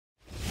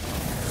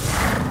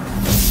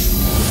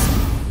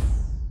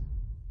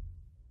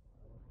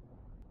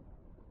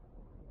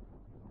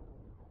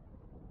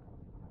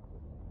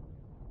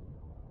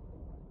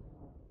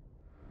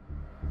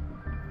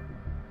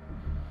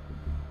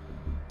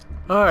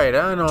Alright,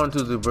 and on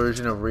to the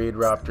version of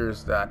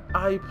Raidraptors that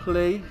I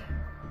play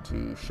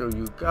to show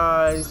you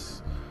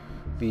guys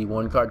the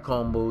one card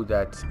combo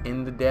that's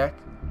in the deck.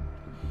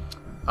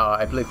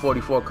 I play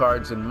 44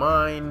 cards in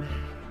mine.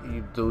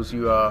 Those of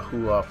you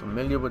who are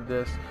familiar with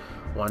this: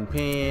 1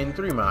 Pain,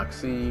 3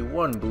 Moxie,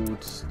 1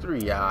 Boots,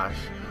 3 Ash,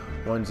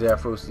 1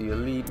 Zephyros the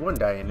Elite, 1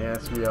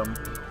 Dionysium,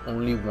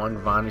 only 1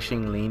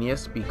 Vanishing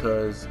Lanius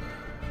because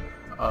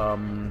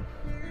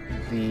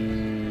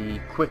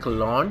the quick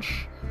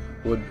launch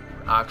would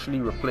actually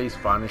replace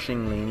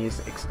Vanishing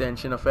Lanius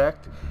extension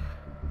effect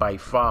by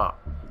far.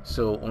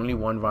 So only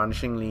 1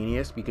 Vanishing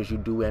Lanius, because you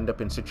do end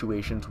up in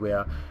situations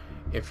where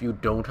if you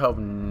don't have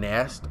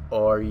Nest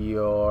or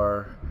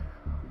your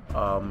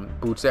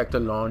Boot Sector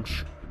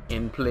launch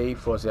in play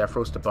for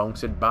Zephyros to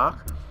bounce it back,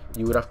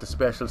 you would have to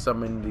special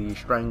summon the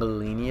Strangle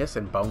Lanius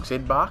and bounce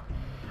it back.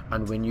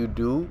 And when you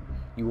do,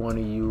 you want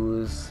to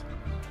use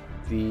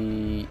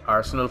the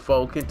Arsenal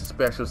Falcon to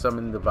special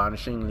summon the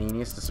Vanishing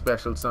Lanius, to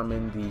special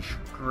summon the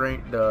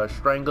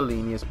Strangle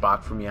Lanius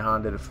back from your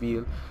hand to the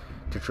field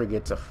to trigger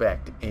its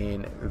effect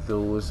in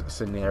those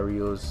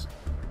scenarios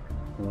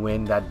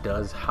when that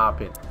does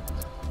happen.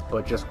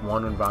 But just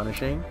 1 on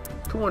Vanishing,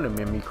 2 on the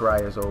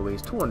Mimicry as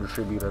always, 2 on the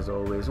Tribute as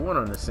always, 1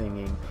 on the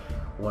Singing,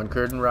 1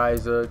 Curtain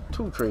Riser,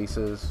 2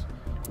 Tracers,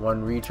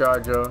 1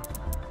 Recharger,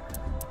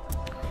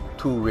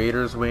 2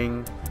 Raider's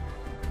Wing,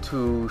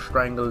 2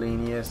 Strangle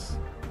Lanius,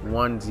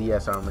 1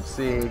 ZS Armored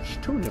Sage,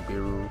 2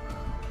 Nibiru,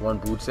 1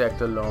 Boot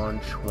Sector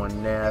launch,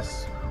 1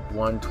 Nest,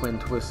 1 Twin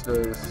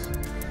Twisters,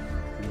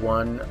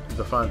 1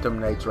 the Phantom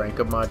Knights Rank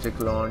of Magic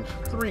launch,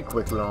 3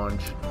 Quick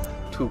launch,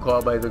 2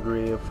 Call by the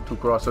Grave, 2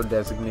 Crossroad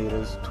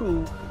Designators,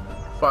 2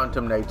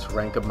 Phantom Knights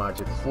Rank of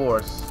Magic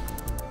Force,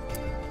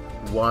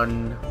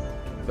 1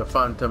 the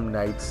Phantom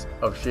Knights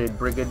of Shade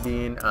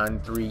Brigandine,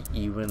 and 3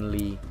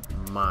 Evenly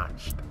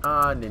Matched.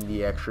 And in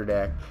the extra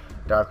deck,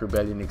 Dark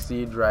Rebellion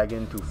Exceed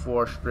Dragon, 2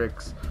 Force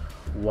Strix,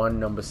 1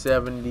 Number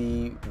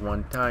 70,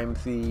 1 Time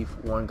Thief,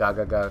 1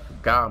 Gaga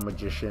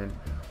Magician,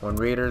 1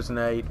 Raiders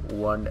Knight,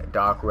 1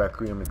 Dark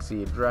Requiem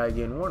Exceed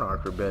Dragon, 1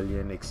 Arc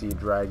Rebellion Exceed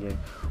Dragon,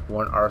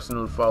 1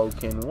 Arsenal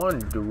Falcon, 1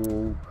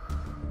 Duel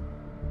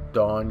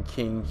Dawn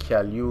King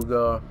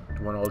Caluga,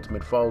 1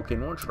 Ultimate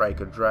Falcon, 1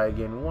 Striker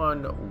Dragon,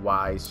 1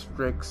 Wise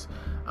Strix,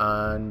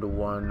 and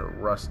 1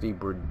 Rusty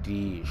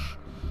Bradish.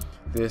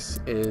 This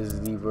is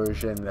the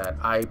version that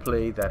I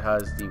play that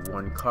has the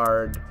 1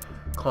 card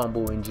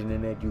combo engine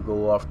in it. You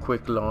go off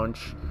quick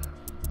launch,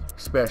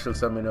 special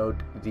summon out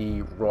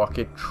the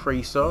Rocket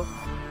Tracer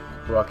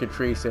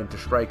into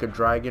Striker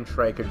Dragon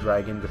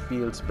the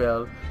field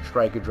spell,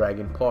 Striker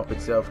Dragon pop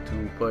itself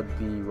to put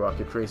the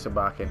Rocket Tracer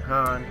back in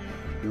hand.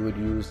 You would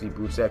use the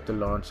Boot Sector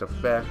launch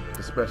effect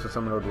to special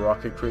summon out the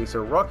Rocket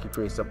Tracer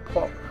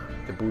pop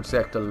the Boot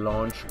Sector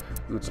launch.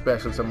 You would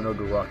special summon out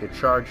the Rocket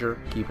Charger.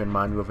 Keep in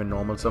mind you have a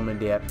normal summon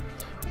there.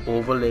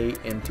 Overlay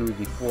into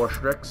the Force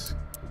Strix.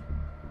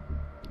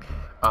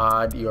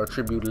 Add your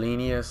Tribute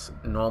Lanius,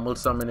 normal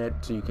summon it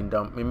so you can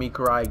dump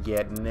Mimicry,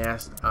 get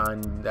Nest,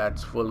 and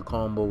that's full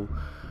combo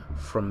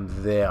from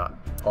there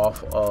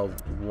off of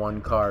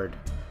 1 card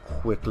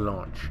quick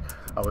launch.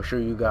 I will show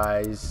you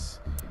guys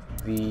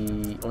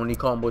the only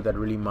combo that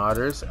really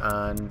matters,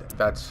 and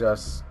that's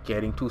just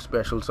getting 2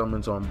 special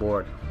summons on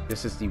board.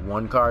 This is the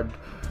 1 card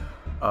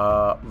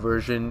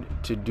version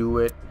to do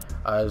it,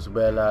 as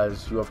well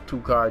as you have 2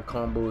 card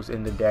combos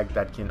in the deck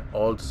that can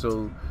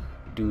also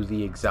do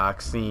the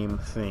exact same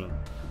thing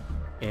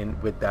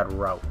with that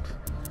route.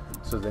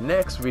 So the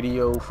next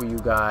video for you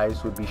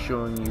guys would be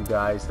showing you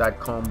guys that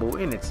combo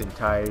in its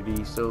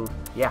entirety. So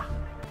yeah,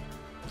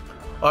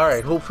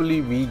 alright,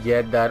 hopefully we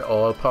get that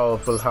all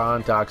powerful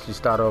hand to actually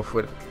start off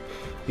with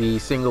the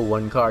single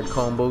 1 card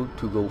combo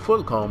to go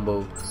full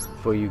combo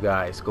for you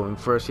guys. Going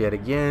first yet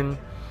again,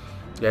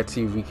 let's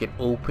see if we can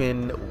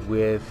open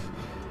with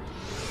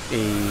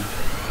a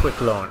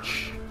quick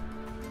launch.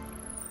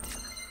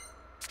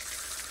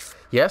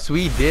 Yes,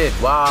 we did.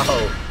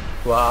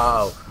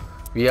 Wow.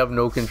 We have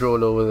no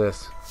control over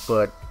this,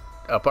 but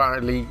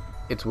apparently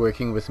it's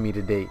working with me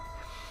today.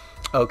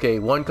 Okay,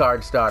 1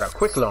 card starter,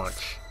 quick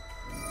launch.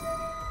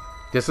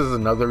 This is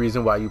another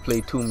reason why you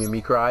play 2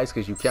 Mimicries,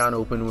 because you can't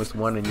open with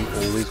 1 and you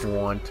always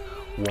want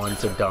 1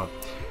 to dump.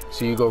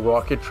 So you go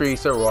Rocket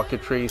Tracer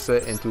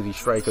into the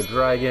Striker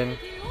Dragon.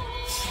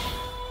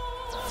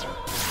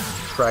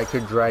 Striker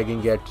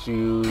Dragon gets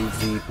you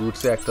the Boot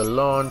Sector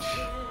launch.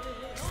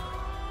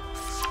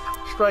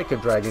 Striker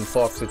Dragon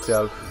pops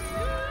itself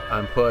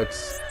and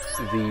puts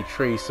the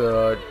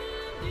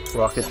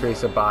Rocket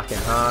Tracer back in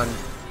hand.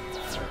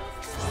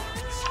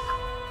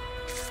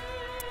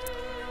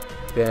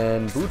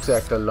 Then Boot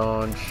Sector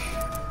launch,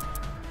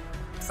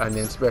 and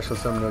then special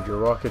summon out your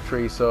Rocket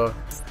Tracer.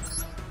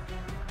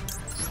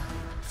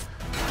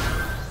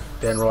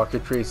 Then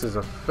Rocket Tracer's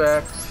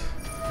effect,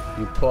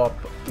 you pop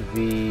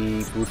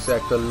the Boot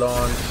Sector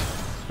launch.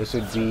 This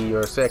would be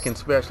your second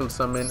special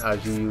summon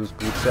as you use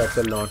Boot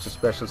Sector launch to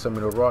special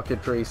summon a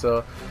Rocket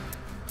Tracer.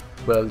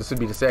 Well, this would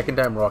be the second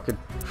time Rocket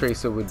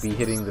Tracer would be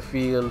hitting the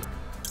field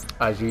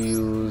as you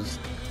use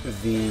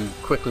the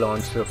quick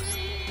launch to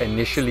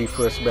initially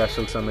first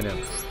special summon him.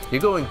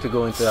 You're going to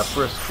go into that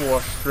first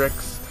 4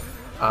 Strix,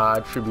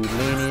 tribute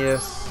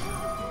Lanius,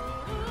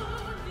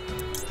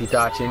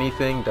 detach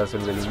anything,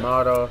 doesn't really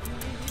matter.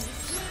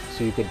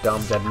 So you could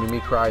dump that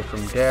Mimicry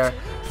from there.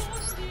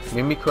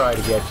 Mimicry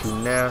to get you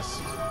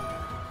Nest.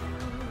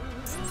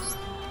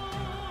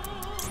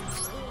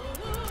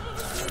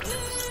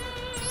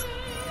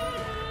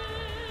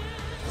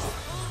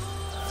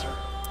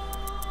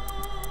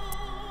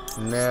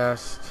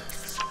 Nest.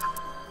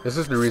 This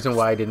is the reason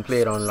why I didn't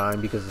play it online,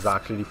 because it's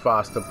actually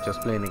faster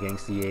just playing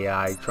against the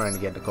AI, trying to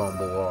get the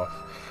combo off.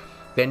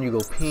 Then you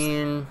go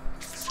Pain.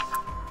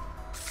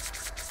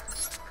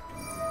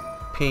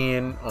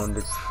 Pain on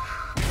the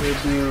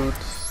tribute.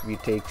 We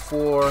take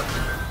 4.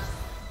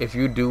 If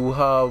you do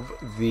have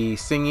the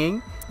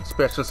Singing,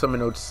 special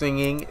summon out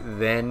Singing,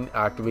 then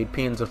activate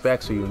Pain's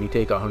effect, so you only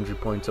take 100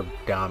 points of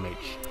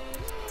damage.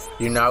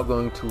 You're now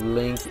going to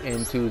link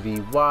into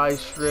the Y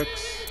Strix.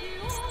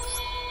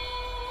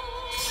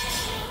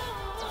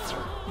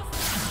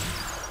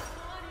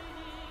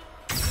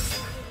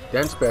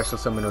 Then special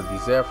summon of the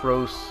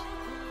Zephyros.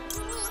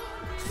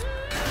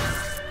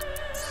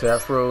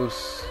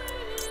 Zephyros.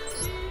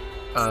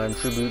 And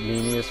tribute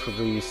Lanius for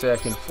the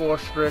second 4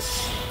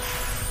 Strix.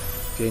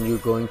 Then you're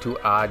going to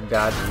add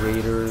that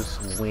Raider's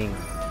Wing.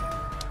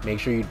 Make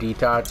sure you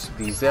detach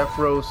the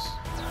Zephyros.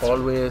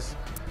 Always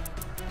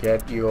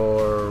get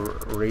your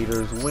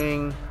Raider's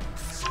Wing.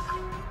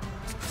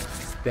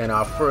 Then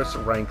our first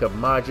rank up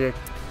magic.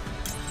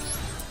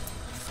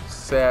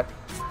 Set.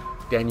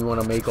 Then you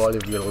want to make all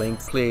of your link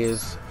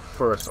plays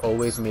first.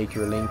 Always make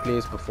your link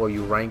plays before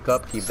you rank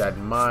up. Keep that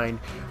in mind.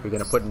 We're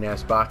going to put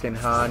Nest back in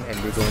hand, and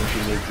we're going to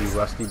make the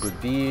Rusty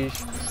Brigade,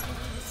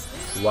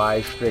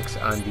 Y Strix,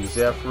 and the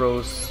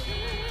Zephyros.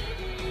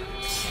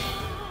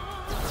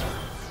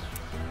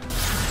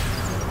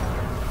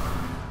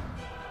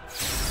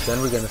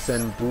 Then we're going to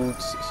send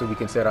Boots so we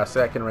can set our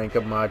second rank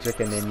up magic,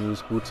 and then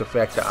use Boots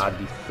effect to add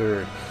the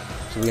third.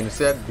 So we're going to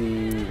set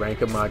the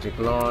rank up magic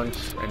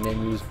launch, and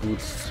then use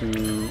Boots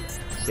to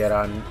get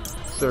on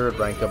third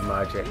rank up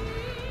magic.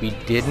 We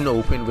didn't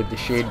open with the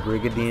Shade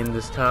Brigadier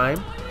this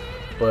time,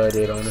 but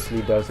it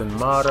honestly doesn't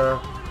matter.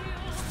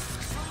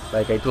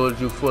 Like I told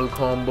you, full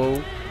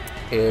combo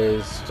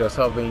is just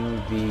having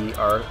the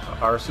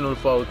Arsenal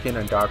Falcon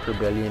and Dark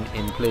Rebellion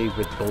in play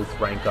with both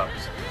rank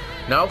ups.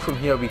 Now from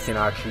here we can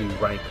actually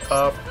rank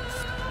up,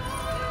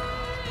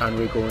 and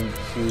we're going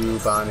to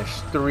banish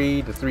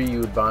 3. The 3 you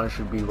would banish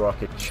would be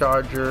Rocket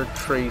Charger,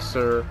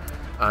 Tracer,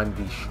 and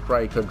the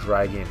Striker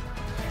Dragon.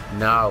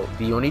 Now,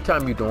 the only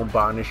time you don't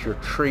banish your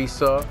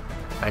Tracer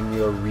and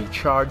your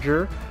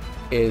Recharger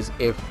is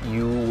if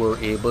you were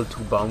able to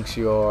bounce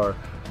your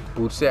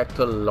Boot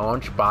Sector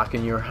launch back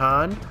in your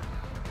hand.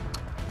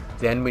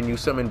 Then when you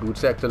summon Boot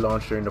Sector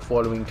launch during the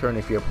following turn,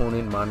 if your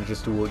opponent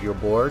manages to hold your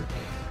board,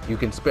 you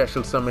can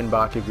special summon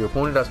back. If your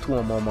opponent has 2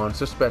 or more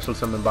monsters, special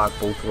summon back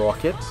both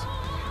rockets.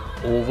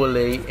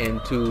 Overlay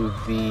into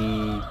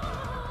the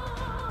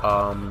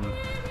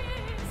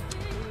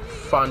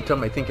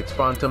Phantom, I think it's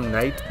Phantom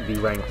Knight, the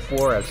rank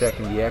 4. I'll check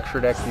in the extra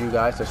deck for you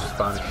guys. Let's just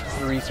banish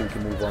 3 so we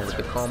can move on with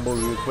the combo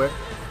real quick.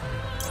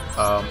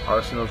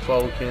 Arsenal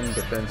Falcon,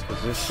 defense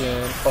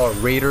position, or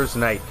Raider's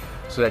Knight,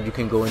 so that you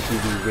can go into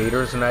the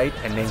Raider's Knight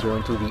and then go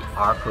into the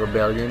Arc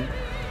Rebellion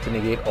to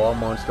negate all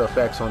monster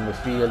effects on the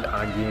field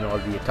and gain all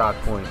the attack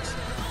points.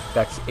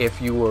 That's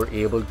if you were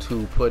able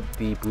to put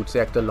the Boot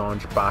Sector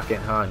launch back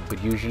in hand,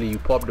 but usually you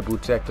pop the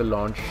Boot Sector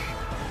launch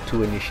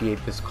to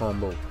initiate this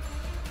combo.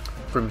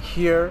 From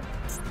here,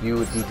 you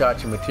would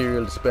detach a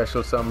material to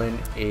special summon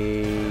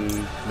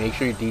make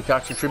sure you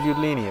detach your Tribute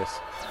Lanius,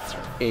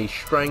 a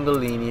Strangle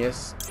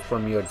Lanius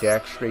from your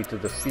deck straight to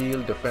the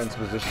field, defense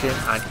position,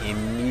 and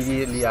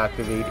immediately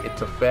activate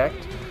its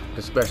effect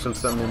to special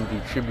summon the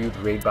Tribute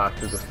right back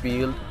to the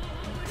field.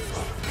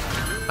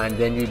 And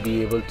then you'd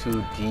be able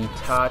to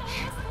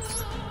detach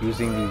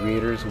using the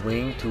Raider's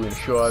Wing to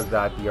ensure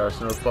that the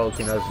Arsenal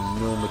Falcon has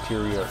no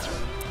materials.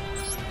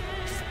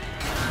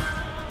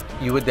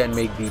 You would then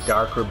make the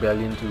Dark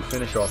Rebellion to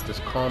finish off this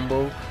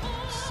combo.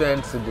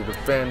 Since the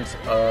defense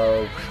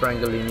of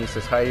Strangle Lanius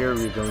is higher,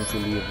 we're going to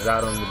leave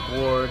that on the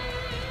board.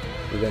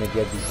 We're going to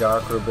get the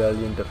Dark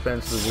Rebellion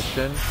defense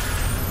position.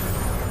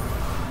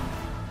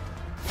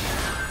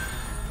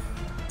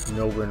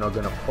 No, we're not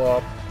going to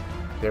pop.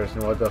 There's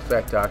no other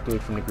effect to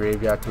activate from the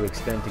graveyard to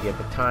extend to get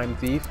the Time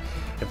Thief.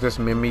 If this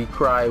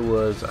Mimicry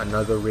was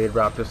another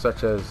Raidraptor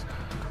such as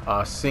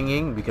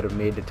Singing, we could have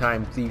made the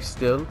Time Thief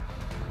still.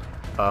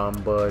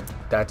 But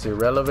that's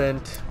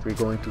irrelevant. We're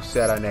going to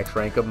set our next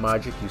rank up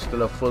magic. You still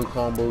have full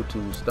combo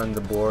to stun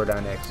the board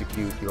and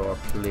execute your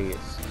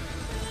plays.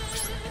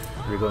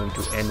 We're going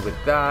to end with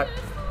that.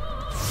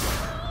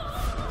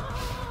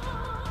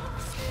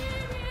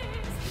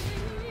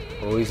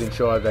 Always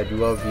ensure that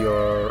you have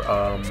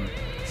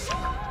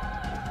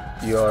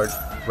your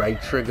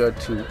right trigger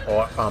to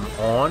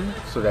on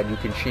so that you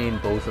can chain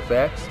both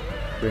effects.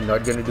 We're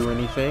not going to do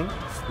anything.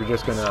 We're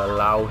just going to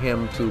allow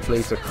him to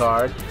place a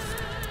card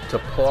to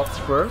pop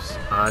first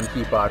and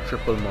keep our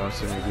triple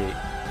monster negate.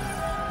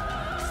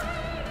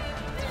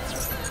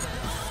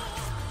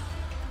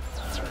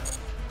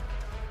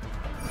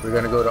 We're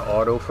gonna go to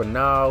auto for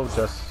now,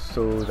 just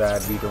so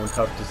that we don't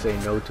have to say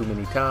no too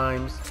many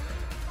times.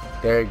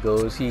 There it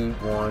goes. He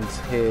wants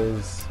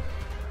his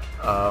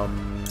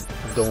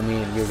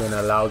domain. We're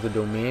gonna allow the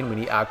domain. When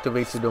he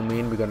activates the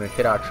domain, we're gonna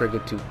hit our trigger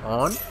to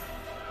on.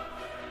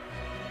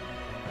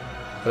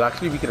 Well,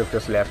 actually, we could have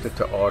just left it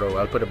to auto.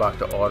 I'll put it back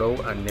to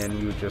auto, and then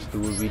you just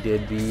do what we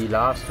did the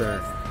last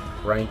turn.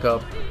 Rank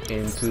up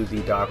into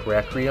the Dark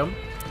Requiem.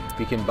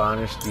 We can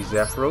banish the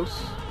Zephyros.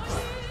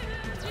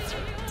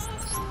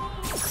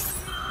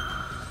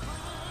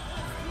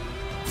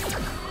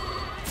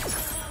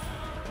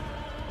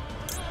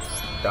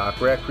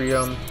 Dark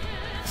Requiem,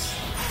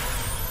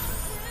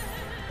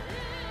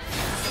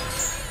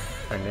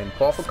 and then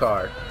pop a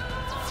card.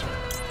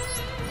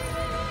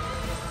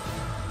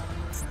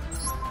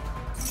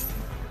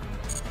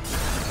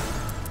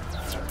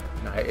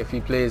 Now, if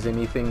he plays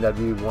anything that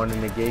we want to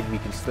negate, we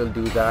can still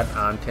do that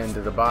and tend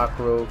to the back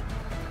row.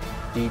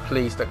 He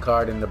placed a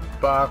card in the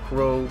back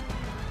row.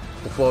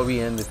 Before we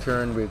end the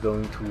turn, we're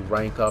going to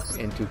rank up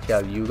into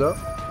Calyuga,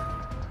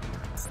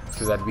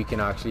 so that we can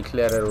actually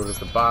clear that out of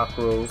the back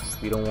row.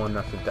 We don't want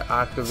nothing to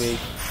activate.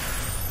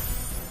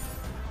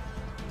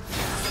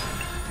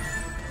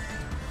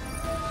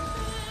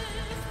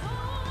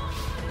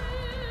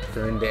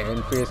 During the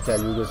end phase,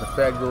 Calyuga's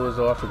effect goes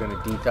off. We're going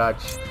to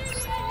detach,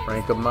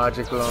 rank up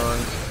Magic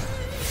Launch,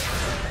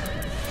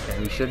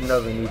 and we shouldn't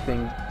have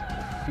anything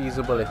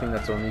feasible. I think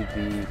that's only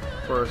the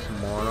first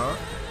Monarch.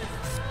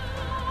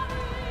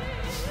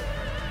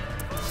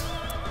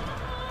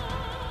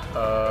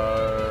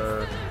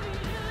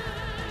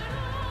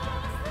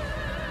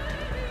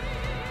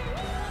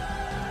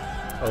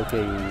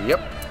 Okay,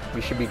 yep,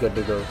 we should be good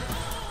to go.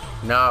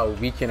 Now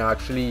we can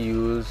actually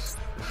use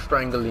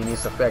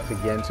Strangleini's effect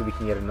again, so we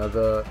can get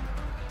another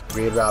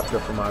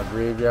Raidraptor from our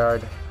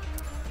graveyard.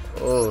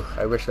 Oh,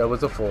 I wish that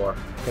was a 4.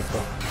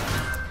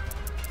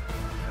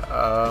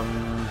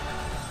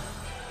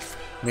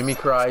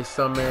 Mimicry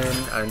summon,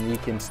 and we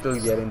can still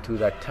get into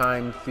that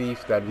Time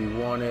Thief that we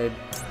wanted.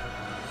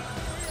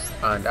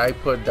 And I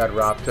put that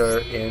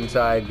Raptor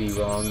inside the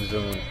wrong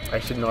zone. I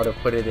should not have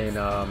put it in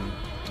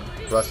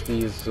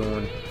Rusty's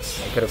zone.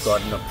 I could have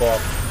gotten a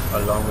pop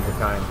along with the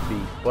Time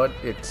Thief, but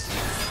it's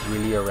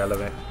really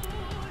irrelevant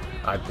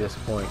at this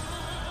point.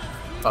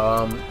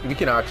 We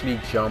can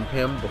actually jump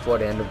him before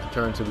the end of the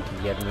turn, so we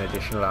can get an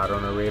additional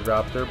add-on a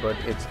Raidraptor, but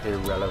it's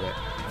irrelevant.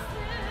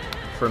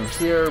 From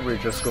here, we're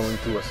just going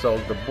to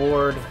assault the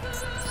board.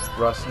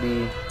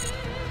 Rusty,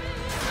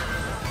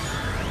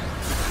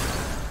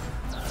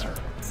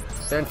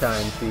 then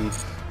Time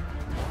Thief,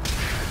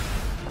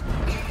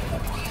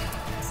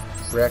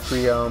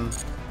 Requiem,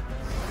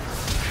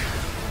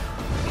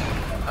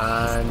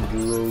 and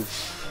Duel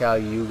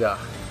Calyuga.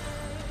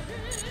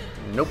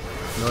 Nope,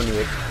 no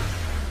need.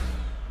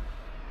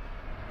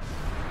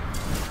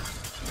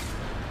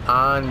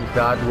 And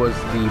that was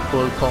the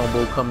full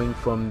combo coming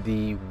from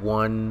the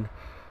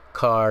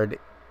 1-card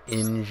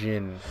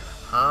engine.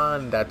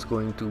 And that's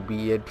going to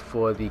be it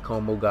for the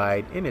combo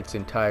guide in its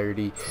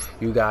entirety.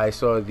 You guys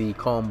saw the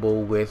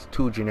combo with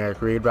 2 generic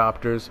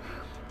Raidraptors.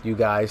 You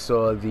guys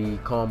saw the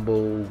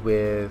combo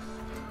with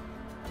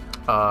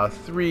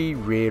 3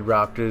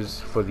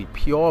 Raidraptors for the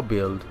pure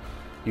build.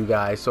 You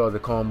guys saw the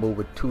combo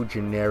with 2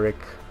 generic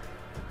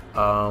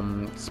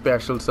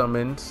special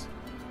summons.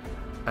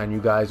 And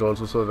you guys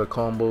also saw the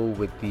combo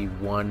with the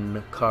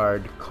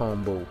 1-card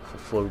combo for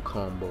full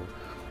combo.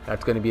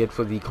 That's going to be it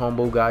for the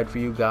combo guide for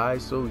you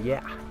guys. So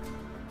yeah,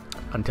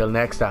 until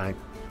next time,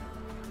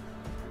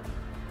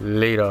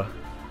 later.